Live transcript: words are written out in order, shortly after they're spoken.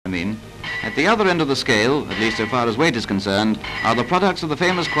At the other end of the scale, at least so far as weight is concerned, are the products of the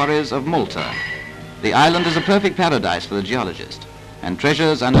famous quarries of Malta. The island is a perfect paradise for the geologist, and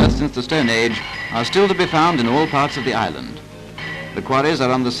treasures unearthed since the Stone Age are still to be found in all parts of the island. The quarries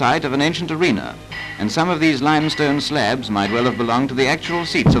are on the site of an ancient arena, and some of these limestone slabs might well have belonged to the actual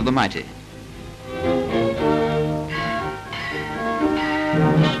seats of the mighty.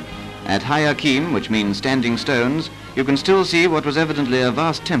 At High Akim, which means standing stones, you can still see what was evidently a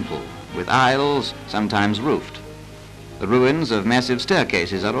vast temple, with aisles, sometimes roofed. The ruins of massive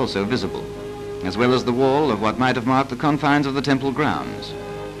staircases are also visible, as well as the wall of what might have marked the confines of the temple grounds.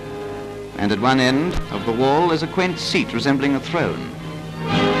 And at one end of the wall is a quaint seat resembling a throne.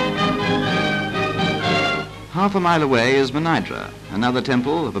 Half a mile away is Menidra, another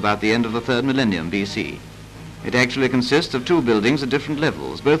temple of about the end of the 3rd millennium BC. It actually consists of two buildings at different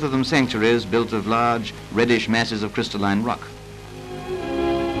levels, both of them sanctuaries built of large, reddish masses of crystalline rock.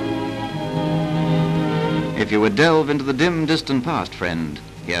 If you would delve into the dim, distant past, friend,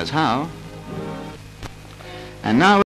 here's how. And now